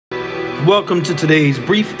Welcome to today's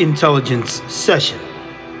brief intelligence session.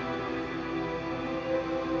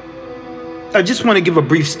 I just want to give a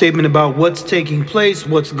brief statement about what's taking place,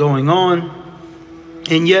 what's going on.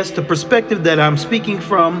 And yes, the perspective that I'm speaking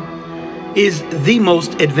from is the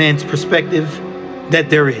most advanced perspective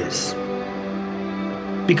that there is.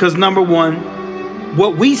 Because number one,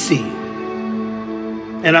 what we see,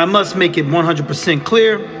 and I must make it 100%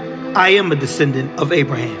 clear, I am a descendant of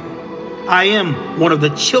Abraham. I am one of the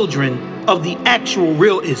children of the actual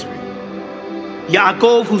real Israel.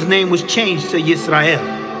 Yaakov, whose name was changed to Yisrael.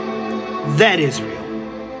 That Israel.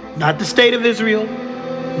 Not the state of Israel,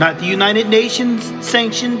 not the United Nations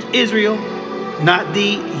sanctioned Israel, not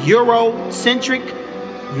the Eurocentric,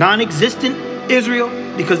 non-existent Israel,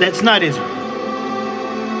 because that's not Israel.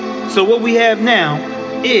 So what we have now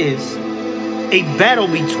is a battle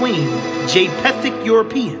between Japhethic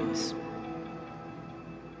Europeans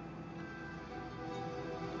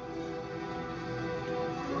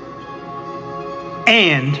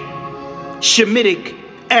and Shemitic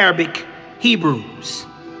Arabic Hebrews.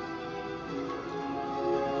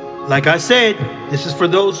 Like I said, this is for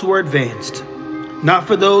those who are advanced, not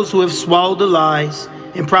for those who have swallowed the lies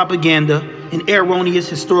and propaganda and erroneous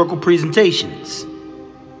historical presentations.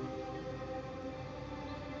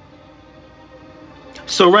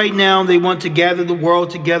 So right now they want to gather the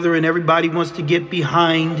world together and everybody wants to get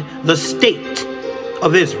behind the state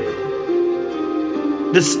of Israel.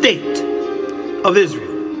 The state of Israel,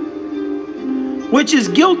 which is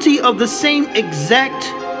guilty of the same exactment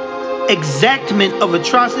of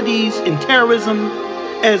atrocities and terrorism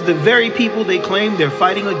as the very people they claim they're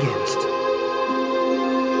fighting against.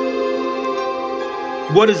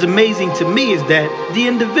 What is amazing to me is that the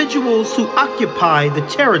individuals who occupy the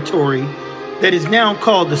territory that is now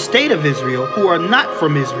called the State of Israel, who are not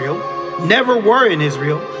from Israel, never were in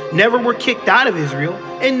Israel, never were kicked out of Israel,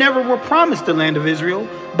 and never were promised the land of Israel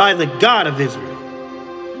by the God of Israel.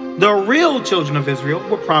 The real children of Israel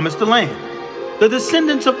were promised the land. The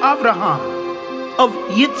descendants of Abraham, of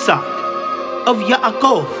Yitzhak, of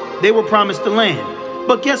Yaakov, they were promised the land.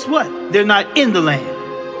 But guess what? They're not in the land.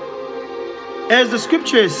 As the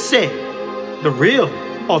scripture has said, the real,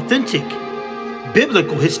 authentic,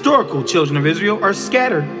 biblical, historical children of Israel are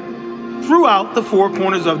scattered throughout the four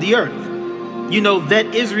corners of the earth. You know,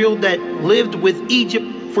 that Israel that lived with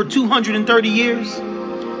Egypt for 230 years,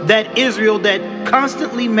 that Israel that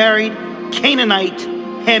constantly married Canaanite,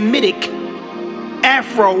 Hamitic,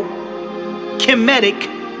 Afro-Kemetic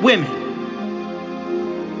women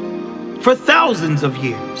for thousands of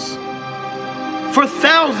years. For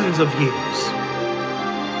thousands of years.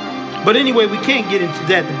 But anyway, we can't get into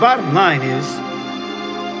that. The bottom line is,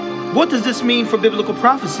 what does this mean for biblical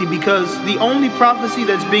prophecy? Because the only prophecy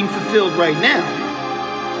that's being fulfilled right now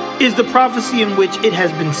is the prophecy in which it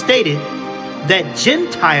has been stated that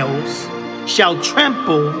Gentiles shall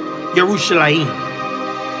trample Jerusalem.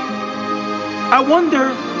 I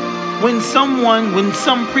wonder when some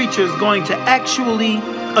preacher is going to actually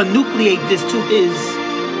enucleate this to his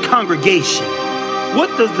congregation.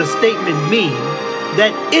 What does the statement mean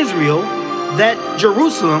that Israel, that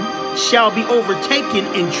Jerusalem, shall be overtaken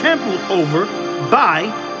and trampled over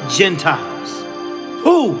by Gentiles?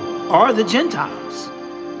 Who are the Gentiles?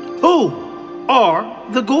 Who are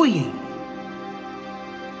the Goyim?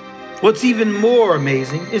 What's even more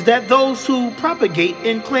amazing is that those who propagate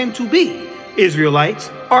and claim to be Israelites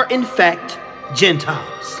are in fact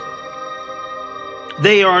Gentiles.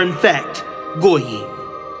 They are in fact Goyim.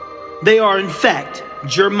 They are in fact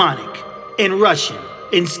Germanic and Russian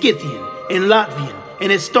and Scythian and Latvian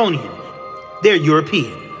and Estonian. They're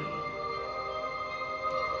European.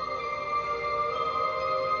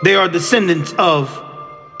 They are descendants of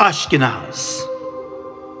Ashkenaz.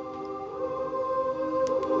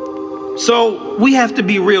 So we have to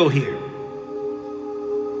be real here.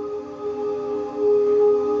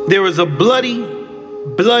 There is a bloody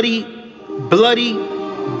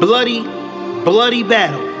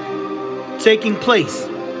battle taking place.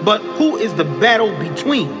 But who is the battle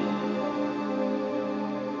between?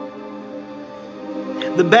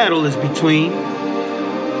 The battle is between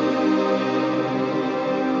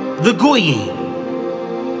the Goyim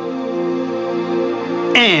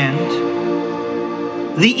and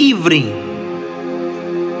the Ivrim.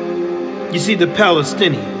 You see, the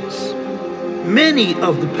Palestinians, many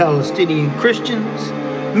of the Palestinian Christians,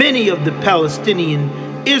 many of the Palestinian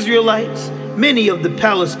Israelites, many of the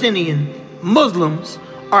Palestinian Muslims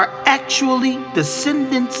are actually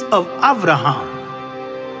descendants of Abraham.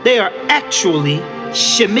 They are actually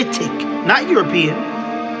Shemitic, not European.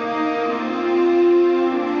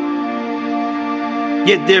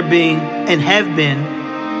 Yet they're being and have been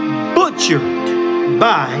butchered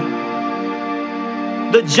by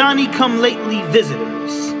the Johnny-come-lately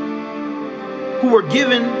visitors who were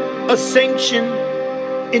given a sanction,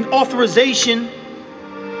 an authorization,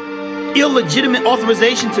 illegitimate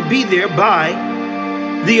authorization to be there by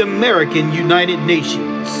the American United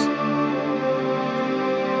Nations.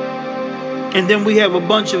 And then we have a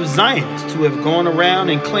bunch of Zionists who have gone around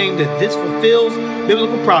and claimed that this fulfills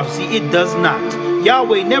biblical prophecy. It does not.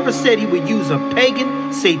 Yahweh never said he would use a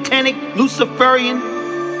pagan, satanic, Luciferian,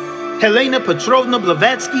 Helena Petrovna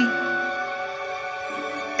Blavatsky,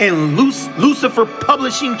 and Lucifer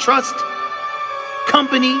Publishing Trust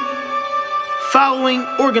Company following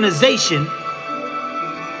organization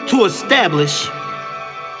to establish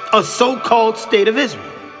a so-called state of Israel.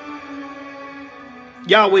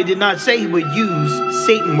 Yahweh did not say he would use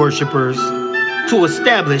Satan worshipers to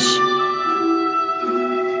establish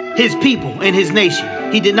his people and his nation.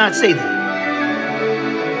 He did not say that.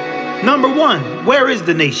 Number one, where is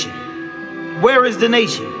the nation? Where is the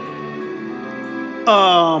nation?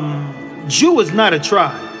 Jew is not a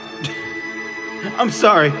tribe. I'm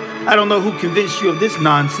sorry. I don't know who convinced you of this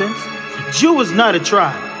nonsense. Jew is not a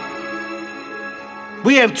tribe.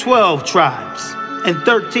 We have 12 tribes and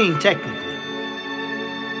 13 technically.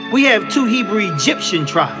 We have 2 Hebrew Egyptian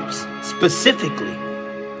tribes, specifically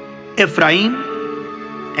Ephraim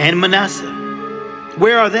and Manasseh.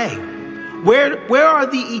 Where are they? Where are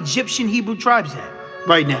the Egyptian Hebrew tribes at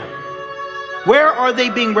right now? Where are they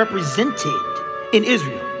being represented in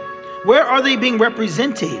Israel? Where are they being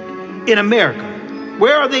represented in America?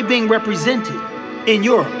 Where are they being represented in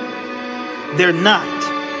Europe? They're not.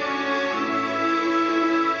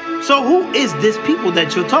 So who is this people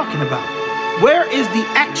that you're talking about? Where is the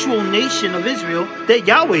actual nation of Israel that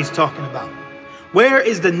Yahweh's talking about? Where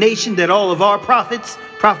is the nation that all of our prophets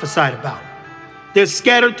prophesied about? They're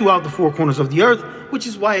scattered throughout the 4 corners of the earth, which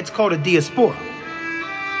is why it's called a diaspora.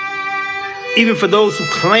 Even for those who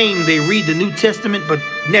claim they read the New Testament but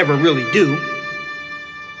never really do,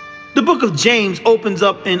 the book of James opens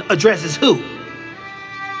up and addresses who?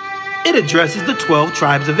 It addresses the 12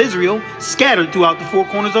 tribes of Israel scattered throughout the 4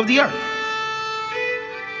 corners of the earth.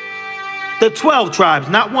 The 12 tribes,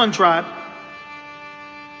 not one tribe.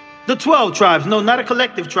 The 12 tribes, no, not a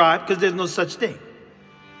collective tribe, because there's no such thing.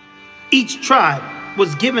 Each tribe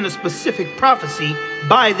was given a specific prophecy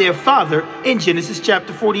by their father in Genesis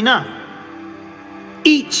chapter 49.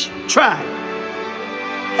 Each tribe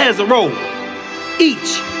has a role.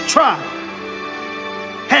 Each tribe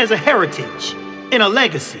has a heritage and a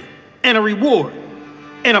legacy and a reward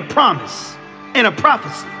and a promise and a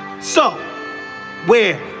prophecy. So,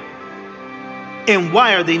 where and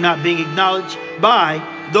why are they not being acknowledged by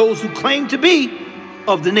those who claim to be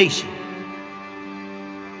of the nation?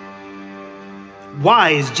 Why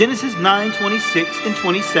is Genesis 9, 26 and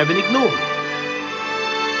 27 ignored?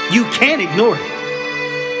 You can't ignore it.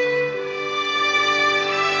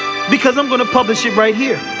 Because I'm going to publish it right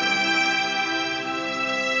here.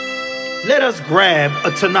 Let us grab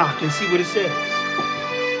a Tanakh and see what it says.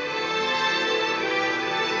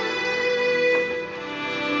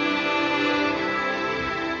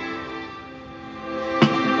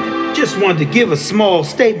 Just wanted to give a small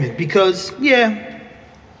statement because, yeah,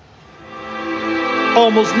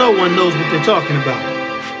 almost no one knows what they're talking about.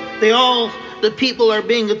 The people are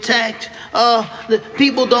being attacked. The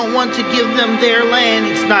people don't want to give them their land.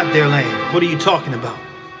 It's not their land. What are you talking about?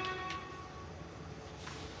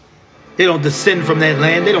 They don't descend from that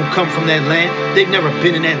land. They don't come from that land. They've never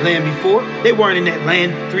been in that land before. They weren't in that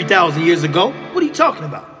land 3,000 years ago. What are you talking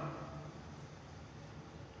about?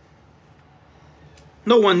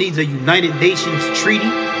 No one needs a United Nations treaty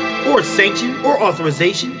or sanction or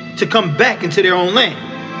authorization to come back into their own land.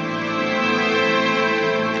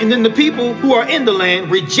 And then the people who are in the land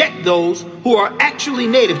reject those who are actually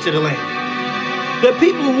native to the land. The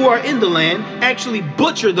people who are in the land actually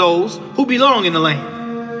butcher those who belong in the land.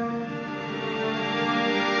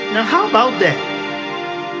 Now, how about that?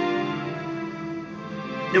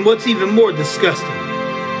 And what's even more disgusting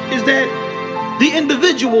is that the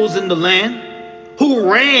individuals in the land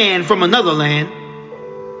who ran from another land,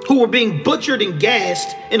 who were being butchered and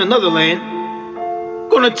gassed in another land,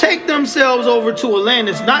 going to take themselves over to a land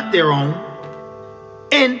that's not their own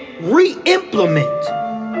and re-implement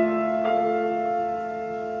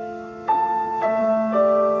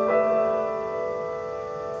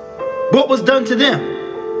what was done to them.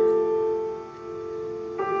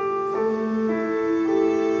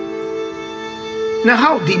 Now,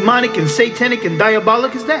 how demonic and satanic and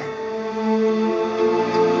diabolic is that?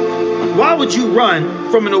 Why would you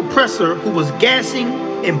run from an oppressor who was gassing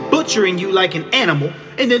and butchering you like an animal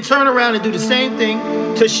and then turn around and do the same thing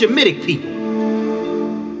to Shemitic people.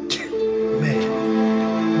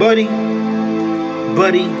 Man, buddy.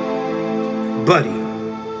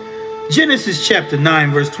 Genesis chapter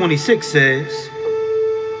 9 verse 26 says,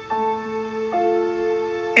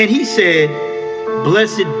 and he said,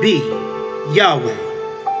 blessed be Yahweh,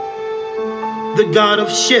 the God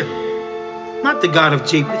of Shem, not the God of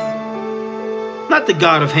Japheth, not the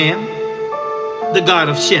God of Ham, the God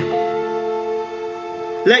of Shem.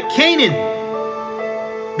 Let Canaan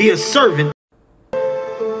be a servant.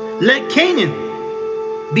 Let Canaan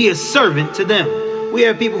be a servant to them. We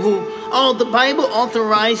have people who, oh, the Bible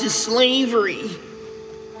authorizes slavery.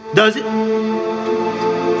 Does it?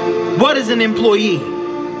 What is an employee?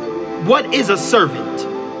 What is a servant?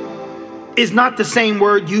 Is not the same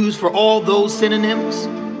word used for all those synonyms?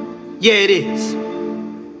 Yeah, it is.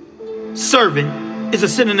 Servant is a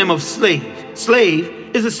synonym of slave. Slave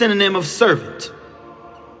is a synonym of servant.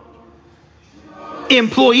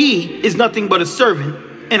 Employee is nothing but a servant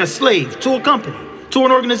and a slave to a company, to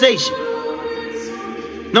an organization.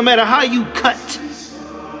 No matter how you cut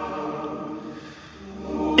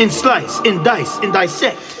and slice and dice and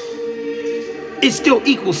dissect, it still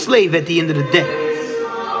equals slave at the end of the day.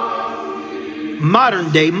 Modern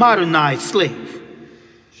day, modernized slave.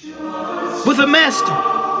 With a master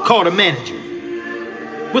called a manager.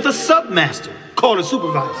 With a submaster called a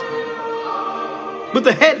supervisor. With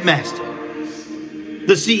a headmaster,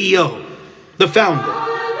 the CEO, the founder.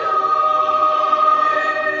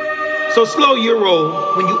 So slow your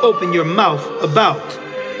roll when you open your mouth about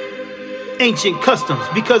ancient customs,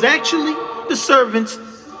 because actually the servants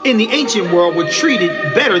in the ancient world were treated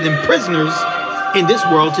better than prisoners in this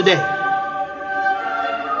world today.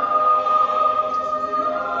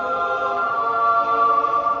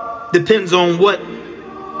 Depends on what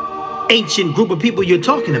ancient group of people you're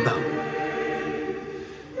talking about.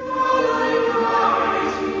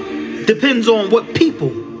 Depends on what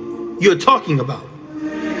people you're talking about.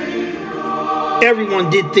 Everyone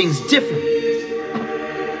did things differently.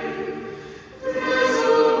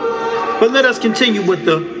 But let us continue what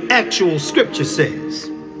the actual scripture says.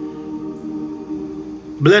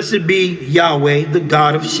 Blessed be Yahweh, the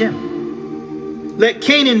God of Shem. Let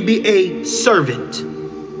Canaan be a servant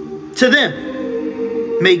to them.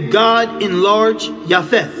 May God enlarge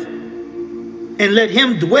Japheth, and let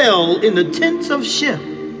him dwell in the tents of Shem.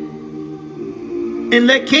 And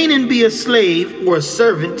let Canaan be a slave or a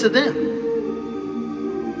servant to them.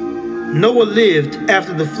 Noah lived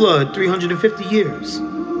after the flood 350 years.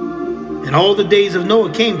 And all the days of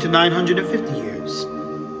Noah came to 950 years.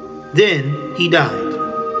 Then he died.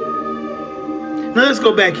 Now let's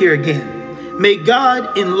go back here again. May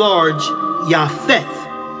God enlarge Japheth,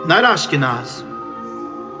 not Ashkenaz.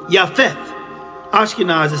 Japheth.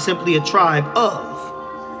 Ashkenaz is simply a tribe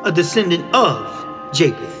of, a descendant of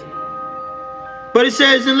Japheth. But it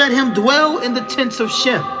says, and let him dwell in the tents of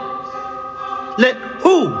Shem. Let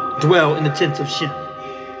who dwell in the tents of Shem?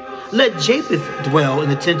 Let Japheth dwell in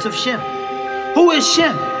the tents of Shem. Who is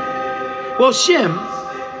Shem? Well, Shem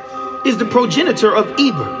is the progenitor of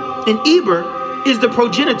Eber. And Eber is the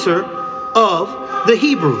progenitor of the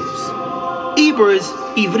Hebrews. Eber is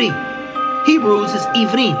Ivri. Hebrews is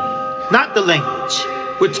Ivrim, not the language.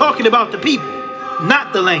 We're talking about the people,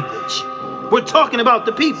 not the language. We're talking about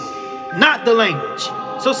the people, not the language.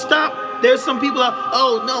 So stop. There's some people out,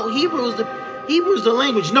 oh no, Hebrew is the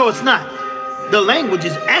language. No, it's not. The language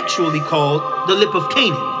is actually called the lip of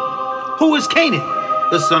Canaan. Who is Canaan?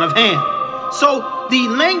 The son of Ham. So the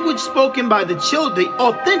language spoken by the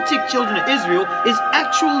authentic children of Israel is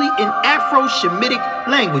actually an Afro-Shemitic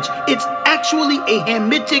language. It's actually a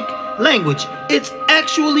Hamitic language. It's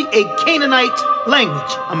actually a Canaanite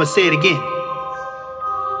language. I'm going to say it again.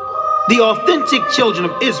 The authentic children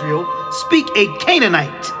of Israel speak a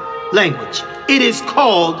Canaanite language. It is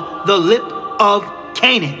called the lip of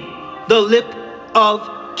Canaan. The lip of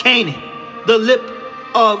Canaan. The lip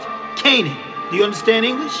of Canaan. Do you understand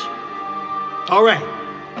English? All right.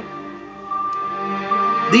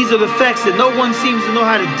 These are the facts that no one seems to know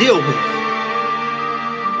how to deal with.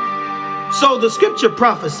 So the scripture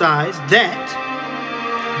prophesies that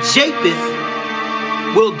Japheth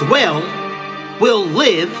will dwell, will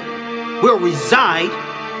live, will reside,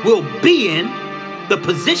 will be in the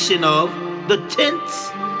position of the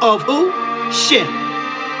tents of who? Shem.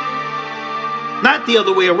 Not the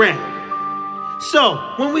other way around. So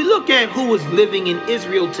when we look at who is living in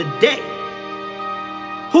Israel today,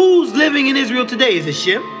 who's living in Israel today? Is it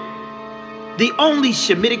Shem? The only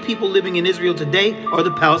Shemitic people living in Israel today are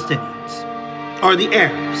the Palestinians, are the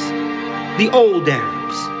Arabs, the old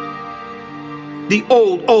Arabs, the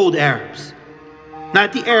old Arabs.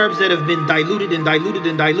 Not the Arabs that have been diluted and diluted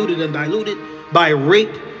and diluted and diluted by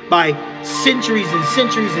rape, by centuries and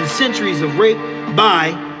centuries and centuries of rape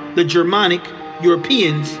by the Germanic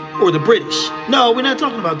Europeans or the British. No, we're not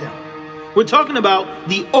talking about them. We're talking about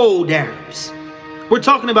the old Arabs. We're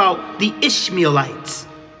talking about the Ishmaelites.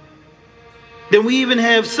 Then we even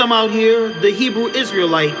have some out here, the Hebrew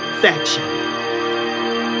Israelite faction,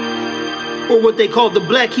 or what they call the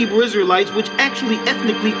black Hebrew Israelites, which actually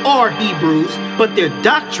ethnically are Hebrews, but their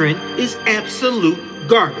doctrine is absolute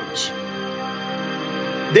garbage.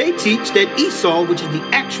 They teach that Esau, which is the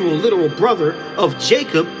actual literal brother of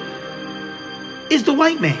Jacob, is the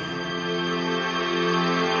white man.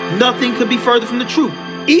 Nothing could be further from the truth.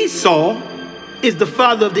 Esau is the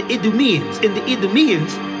father of the Idumeans, and the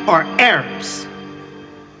Idumeans are Arabs.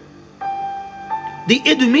 The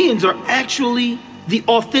Idumeans are actually the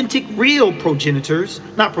authentic, real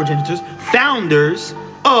founders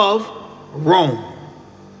of Rome.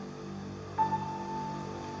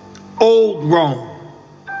 Old Rome.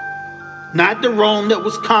 Not the Rome that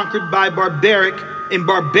was conquered by barbaric and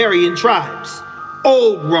barbarian tribes.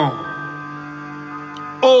 Old Rome.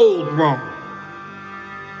 Old Rome.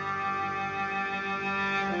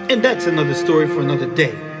 And that's another story for another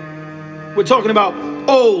day. We're talking about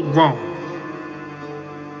old Rome.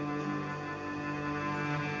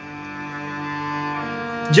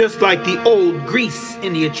 Just like the old Greece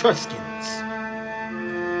and the Etruscans.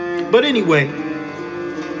 But anyway,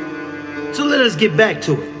 so let us get back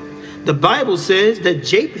to it. The Bible says that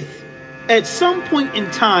Japheth at some point in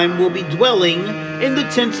time will be dwelling in the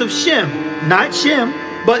tents of Shem. Not Shem,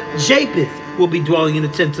 but Japheth will be dwelling in the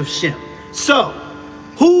tents of Shem. So,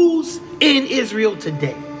 who's in Israel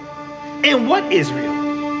today? And what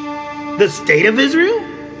Israel? The state of Israel?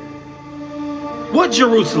 What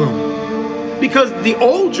Jerusalem? Because the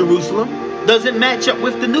old Jerusalem doesn't match up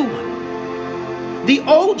with the new one. The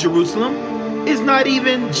old Jerusalem is not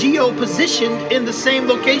even geo-positioned in the same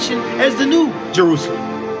location as the new Jerusalem.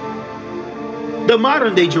 The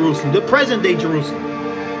modern day Jerusalem, the present day Jerusalem.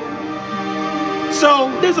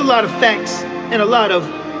 So there's a lot of facts and a lot of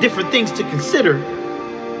different things to consider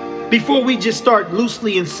before we just start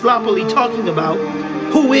loosely and sloppily talking about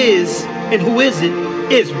who is and who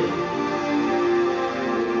isn't Israel.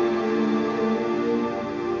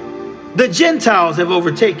 The Gentiles have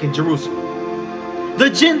overtaken Jerusalem. The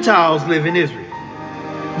Gentiles live in Israel.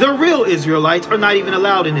 The real Israelites are not even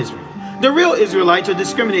allowed in Israel. The real Israelites are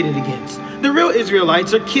discriminated against. The real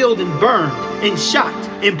Israelites are killed and burned and shot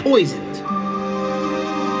and poisoned.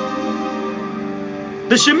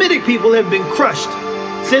 The Shemitic people have been crushed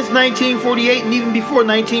since 1948 and even before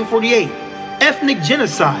 1948. Ethnic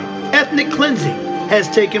genocide, ethnic cleansing has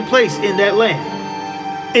taken place in that land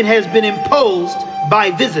and has been imposed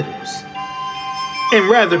by visitors, and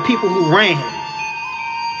rather people who ran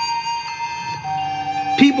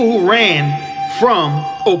from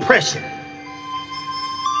oppression,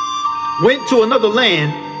 went to another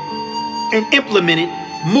land and implemented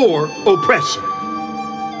more oppression.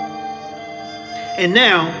 And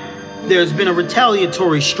now there's been a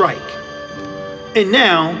retaliatory strike. And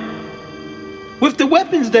now, with the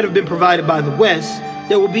weapons that have been provided by the West,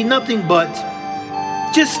 there will be nothing but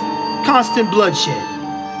just constant bloodshed,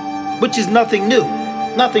 which is nothing new,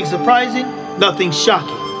 nothing surprising, nothing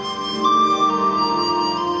shocking.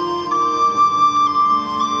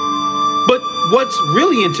 But what's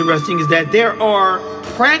really interesting is that there are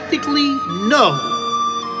practically no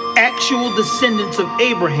actual descendants of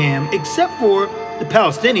Abraham, except for the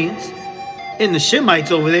Palestinians and the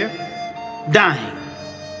Shemites over there, dying.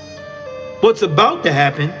 What's about to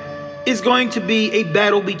happen is going to be a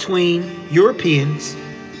battle between Europeans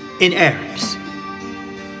and Arabs.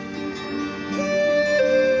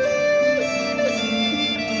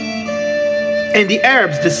 And the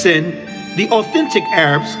Arabs descend, the authentic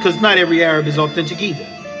Arabs, because not every Arab is authentic either.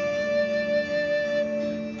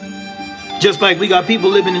 Just like we got people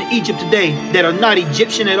living in Egypt today that are not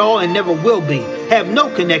Egyptian at all and never will be, have no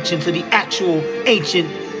connection to the actual ancient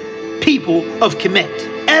people of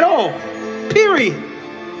Kemet at all, period.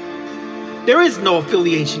 There is no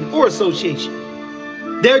affiliation or association.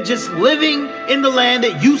 They're just living in the land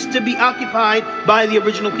that used to be occupied by the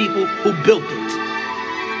original people who built it.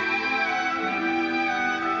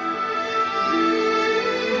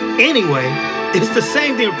 Anyway, it's the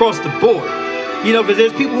same thing across the board. You know, because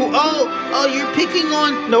there's people who, oh, you're picking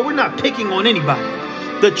on... No, we're not picking on anybody.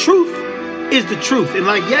 The truth is the truth. And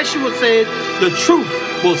like Yeshua said, the truth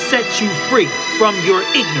will set you free from your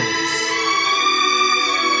ignorance.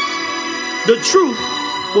 The truth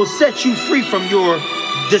will set you free from your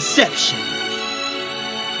deception.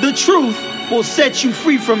 The truth will set you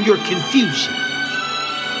free from your confusion.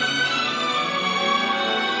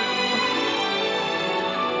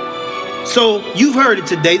 So you've heard it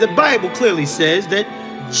today. The Bible clearly says that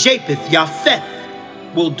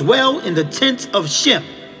Japheth will dwell in the tents of Shem.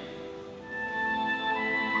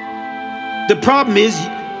 The problem is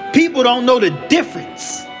people don't know the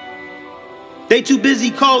difference. They too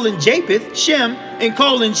busy calling Japheth Shem and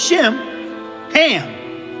calling Shem Ham.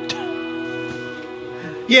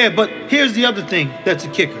 Yeah, but here's the other thing that's a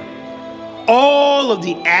kicker. All of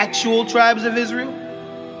the actual tribes of Israel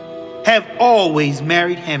have always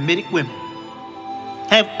married Hamitic women.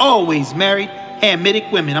 Have always married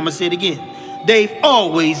Hamitic women. I'm going to say it again. They've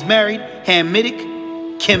always married Hamitic,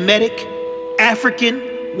 Kemetic,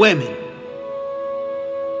 African women.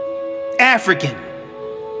 African.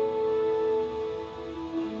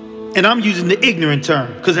 And I'm using the ignorant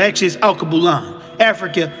term because actually it's Al-Kabulan.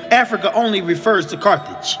 Africa only refers to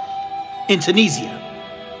Carthage in Tunisia.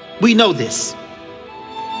 We know this.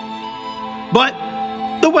 But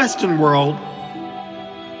the Western world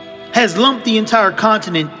has lumped the entire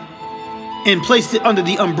continent and placed it under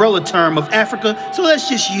the umbrella term of Africa. So let's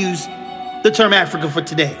just use the term Africa for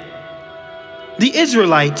today. The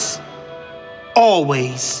Israelites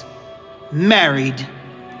always married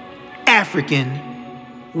African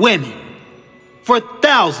women for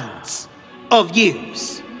thousands of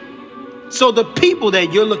years. So the people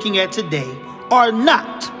that you're looking at today are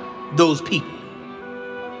not those people.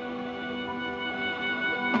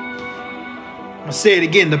 I'll say it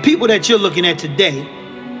again. The people that you're looking at today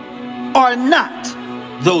are not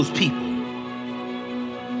those people.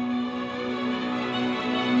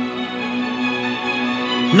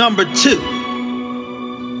 Number two.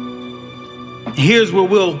 Here's where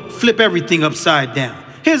we'll flip everything upside down.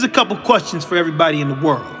 Here's a couple questions for everybody in the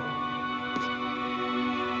world.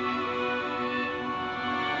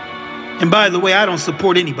 And by the way, I don't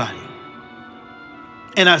support anybody.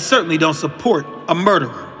 And I certainly don't support a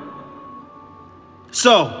murderer.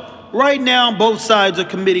 So, right now, both sides are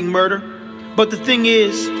committing murder. But the thing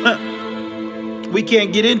is, we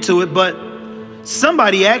can't get into it, but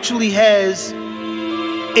somebody actually has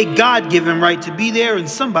a God-given right to be there and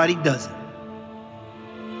somebody doesn't.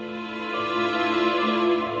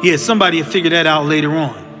 Yeah, somebody will figure that out later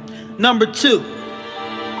on. Number two,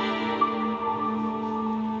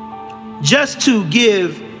 just to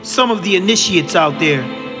give some of the initiates out there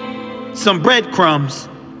some breadcrumbs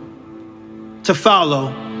to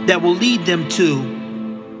follow that will lead them to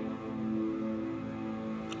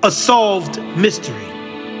a solved mystery.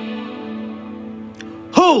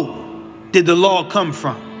 Who did the law come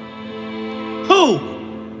from?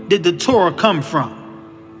 Who did the Torah come from?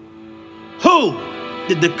 Who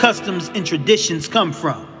did the customs and traditions come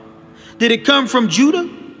from? Did it come from Judah,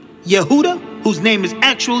 Yehuda, whose name is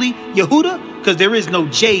actually Yehuda? Because there is no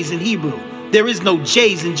J's in Hebrew. There is no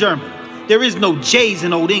J's in German. There is no J's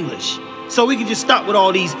in Old English. So we can just stop with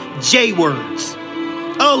all these J words.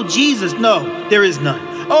 Oh, Jesus, no, there is none.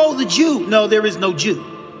 Oh, the Jew, no, there is no Jew.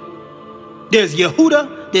 There's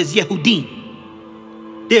Yehuda, there's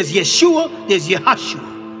Yehudim. There's Yeshua, there's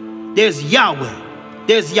Yehashua. There's Yahweh,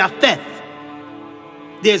 there's Japheth.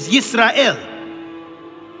 There's Yisrael.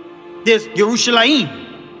 There's Yerushalayim.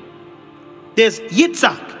 There's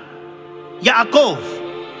Yitzhak, Yaakov.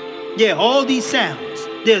 Yeah, all these sounds.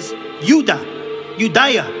 There's Judah,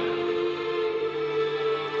 Judaiah.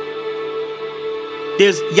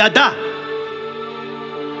 There's Yada,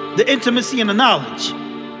 the intimacy and the knowledge.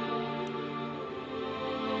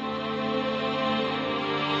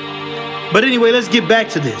 But anyway, let's get back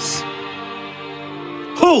to this.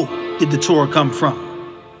 Who did the Torah come from?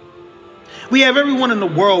 We have everyone in the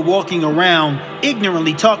world walking around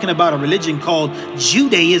ignorantly talking about a religion called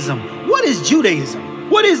Judaism. What is Judaism?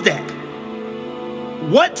 What is that?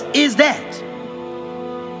 What is that?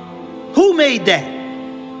 Who made that?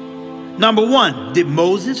 Number one, did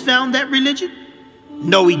Moses found that religion?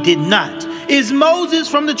 No, he did not. Is Moses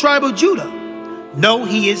from the tribe of Judah? No,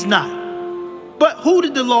 he is not. But who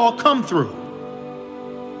did the law come through?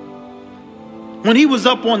 When he was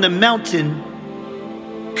up on the mountain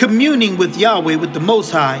communing with Yahweh, with the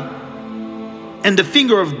Most High, and the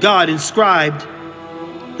finger of God inscribed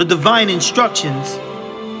the divine instructions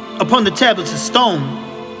upon the tablets of stone,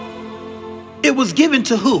 it was given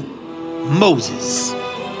to who? Moses.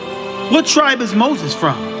 What tribe is Moses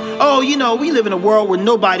from? Oh, you know, we live in a world where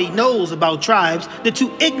nobody knows about tribes. They're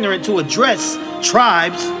too ignorant to address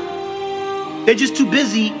tribes. They're just too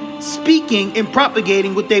busy speaking and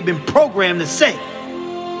propagating what they've been programmed to say.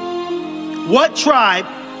 What tribe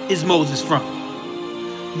is Moses from?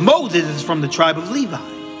 Moses is from the tribe of Levi.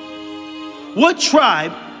 What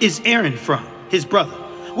tribe is Aaron from? His brother.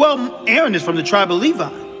 Well, Aaron is from the tribe of Levi.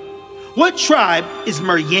 What tribe is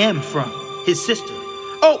Miriam from? His sister.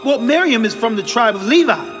 Oh, well, Miriam is from the tribe of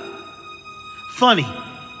Levi. Funny,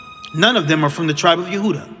 none of them are from the tribe of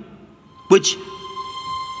Yehuda, which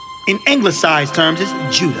in anglicized terms is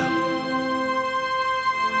Judah.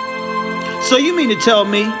 So you mean to tell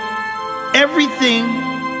me everything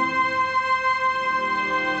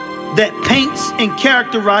that paints and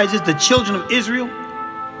characterizes the children of Israel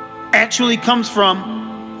actually comes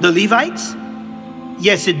from the Levites?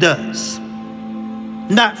 Yes, it does.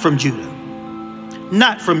 Not from Judah.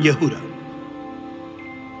 Not from Yehuda.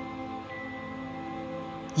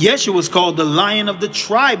 Yeshua was called the Lion of the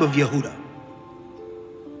tribe of Yehuda.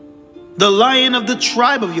 The Lion of the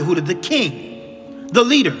tribe of Yehuda, the king, the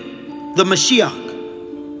leader, the Mashiach,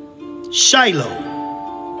 Shiloh,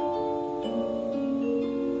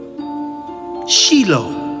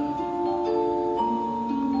 Shiloh.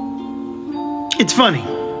 It's funny.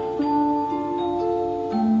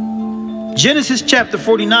 Genesis chapter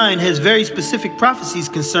 49 has very specific prophecies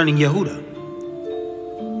concerning Yehuda,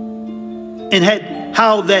 and had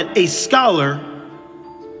how that a scholar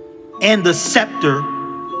and the scepter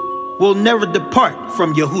will never depart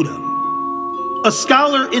from Yehuda. A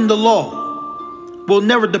scholar in the law will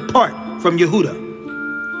never depart from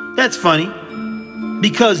Yehuda. That's funny,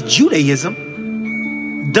 because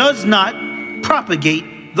Judaism does not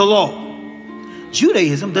propagate the law.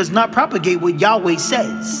 Judaism does not propagate what Yahweh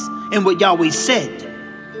says and what Yahweh said.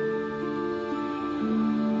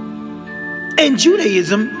 And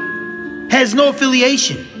Judaism has no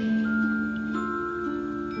affiliation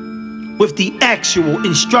with the actual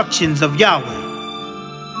instructions of Yahweh.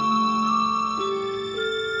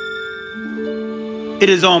 It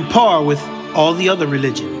is on par with all the other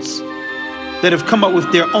religions that have come up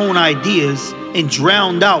with their own ideas and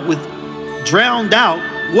drowned out what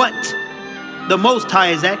the Most High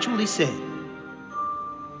has actually said.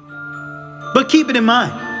 But keep it in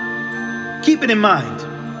mind. Keep it in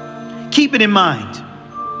mind. Keep it in mind.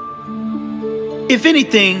 If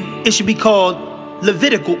anything, it should be called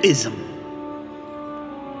Leviticalism,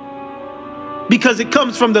 because it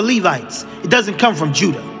comes from the Levites. It doesn't come from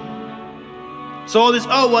Judah. So all this,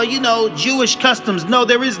 oh, well, you know, Jewish customs. No,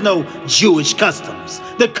 there is no Jewish customs.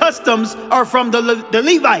 The customs are from the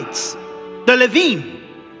Levites, the Levim.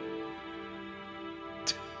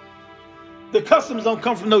 The customs don't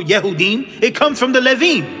come from no Yehudim. It comes from the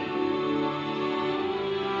Levim.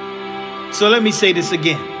 So let me say this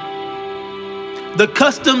again. The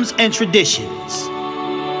customs and traditions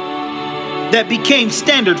that became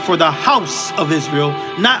standard for the house of Israel,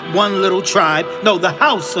 not one little tribe, no, the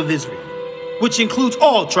house of Israel, which includes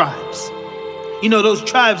all tribes. You know those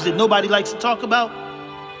tribes that nobody likes to talk about?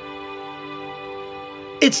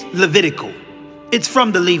 It's Levitical. It's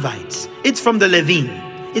from the Levites. It's from the Levim.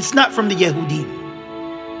 It's not from the Yehudim.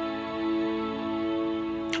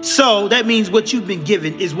 So that means what you've been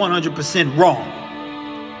given is 100% wrong.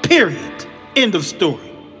 Period. End of story.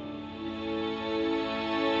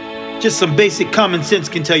 Just some basic common sense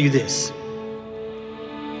can tell you this.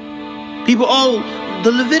 People, oh,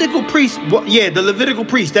 the Levitical priest. Well, yeah, the Levitical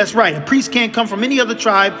priest. That's right. A priest can't come from any other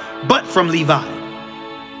tribe but from Levi.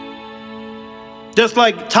 Just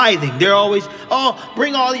like tithing. They're always, oh,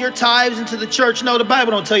 bring all your tithes into the church. No, the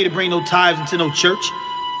Bible don't tell you to bring no tithes into no church.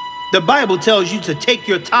 The Bible tells you to take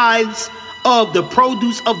your tithes of the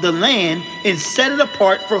produce of the land and set it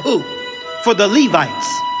apart for who? For the Levites,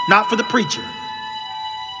 not for the preacher.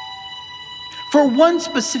 For one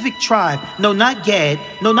specific tribe. No, not Gad.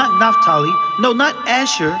 No, not Naphtali. No, not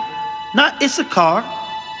Asher. Not Issachar.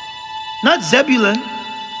 Not Zebulun.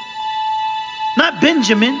 Not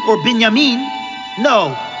Benjamin or Binyamin.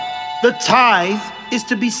 No, the tithe is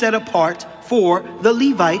to be set apart for the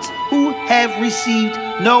Levites who have received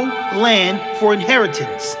no land for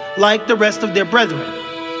inheritance, like the rest of their brethren.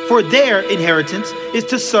 For their inheritance is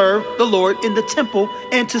to serve the Lord in the temple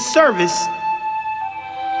and to service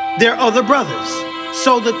their other brothers.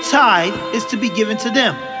 So the tithe is to be given to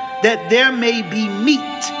them, that there may be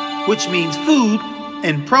meat, which means food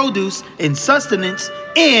and produce and sustenance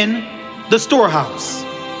in the storehouse.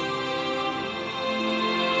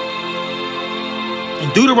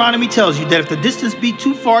 And Deuteronomy tells you that if the distance be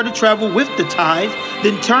too far to travel with the tithe,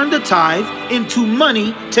 then turn the tithe into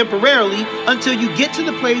money temporarily until you get to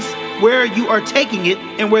the place where you are taking it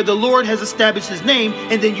and where the Lord has established his name,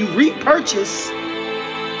 and then you repurchase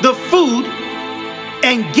the food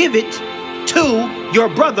and give it to your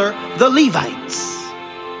brother, the Levites.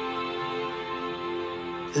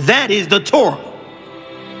 That is the Torah.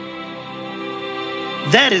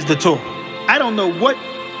 That is the Torah. I don't know what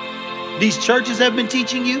these churches have been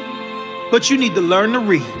teaching you, but you need to learn to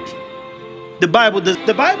read. The Bible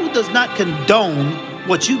does not condone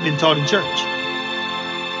what you've been taught in church.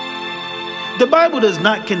 The Bible does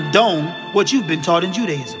not condone what you've been taught in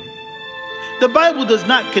Judaism. The Bible does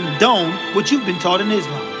not condone what you've been taught in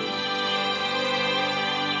Islam.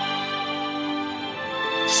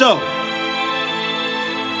 So,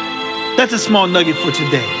 that's a small nugget for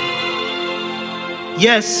today.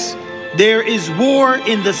 Yes, there is war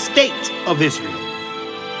in the state of Israel.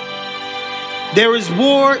 There is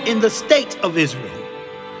war in the state of Israel.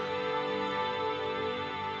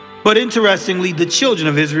 But interestingly, the children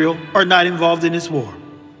of Israel are not involved in this war.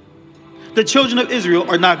 The children of Israel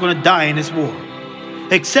are not going to die in this war,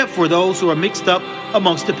 except for those who are mixed up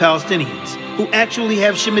amongst the Palestinians, who actually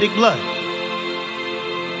have Shemitic blood.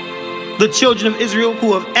 The children of Israel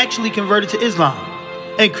who have actually converted to Islam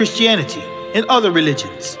and Christianity and other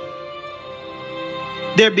religions.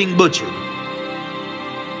 They're being butchered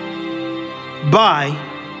by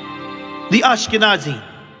the Ashkenazim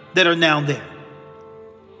that are now there,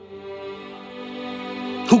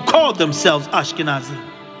 who called themselves Ashkenazim,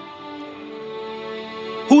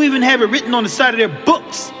 who even have it written on the side of their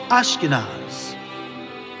books, Ashkenaz.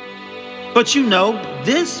 But you know,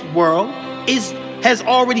 this world has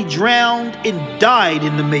already drowned and died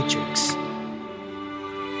in the matrix.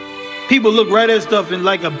 People look right at stuff and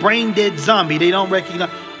like a brain-dead zombie. They don't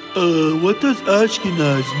recognize, what does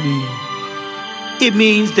Ashkenaz mean? It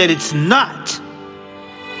means that it's not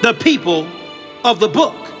the people of the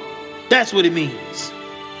book. That's what it means.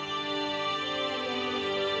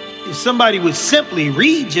 If somebody would simply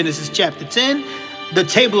read Genesis chapter 10, the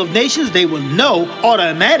table of nations, they will know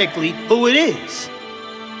automatically who it is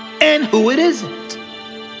and who it isn't.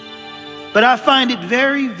 But I find it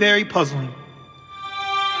very, very puzzling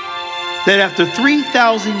that after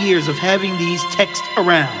 3,000 years of having these texts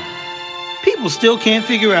around, people still can't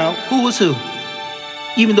figure out who was who,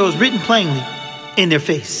 even though it's written plainly in their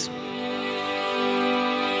face.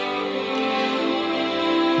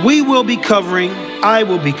 I will be covering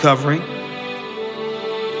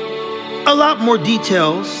a lot more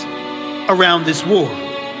details around this war.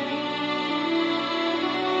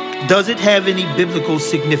 Does it have any biblical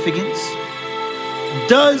significance?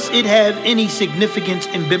 Does it have any significance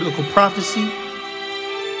in biblical prophecy?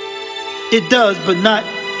 It does, but not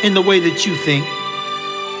in the way that you think.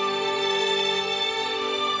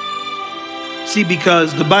 See,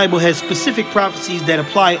 because the Bible has specific prophecies that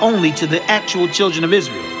apply only to the actual children of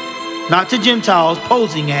Israel, not to Gentiles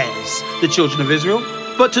posing as the children of Israel,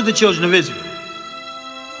 but to the children of Israel.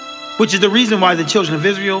 Which is the reason why the children of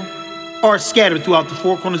Israel are scattered throughout the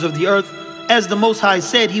four corners of the earth, as the Most High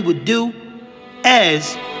said he would do,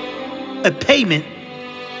 as a payment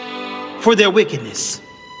for their wickedness,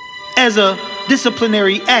 as a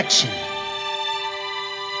disciplinary action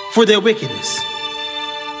for their wickedness.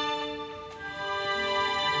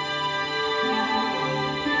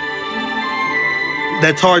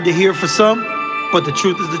 That's hard to hear for some, but the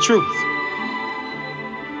truth is the truth.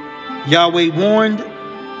 Yahweh warned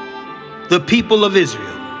the people of Israel,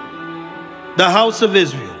 the house of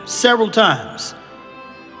Israel, several times,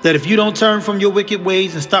 that if you don't turn from your wicked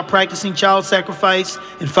ways and stop practicing child sacrifice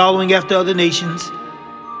and following after other nations,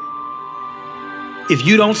 if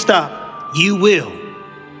you don't stop, you will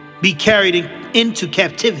be carried into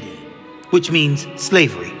captivity, which means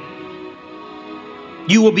slavery.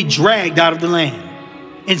 You will be dragged out of the land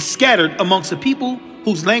and scattered amongst a people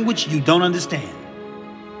whose language you don't understand.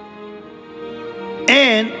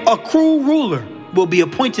 And a cruel ruler will be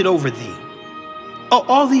appointed over thee.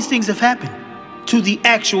 All these things have happened to the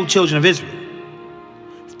actual children of Israel.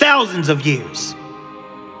 Thousands of years,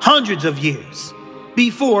 hundreds of years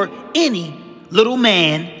before any little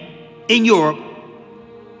man in Europe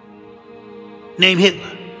named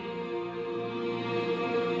Hitler.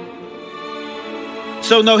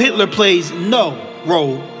 So no, Hitler plays no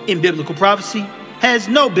role in biblical prophecy, has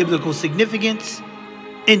no biblical significance,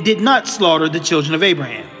 and did not slaughter the children of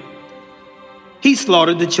Abraham. He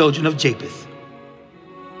slaughtered the children of Japheth.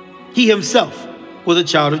 He himself was a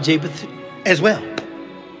child of Japheth as well.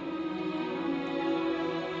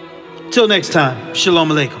 Till next time, Shalom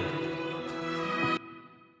Aleichem.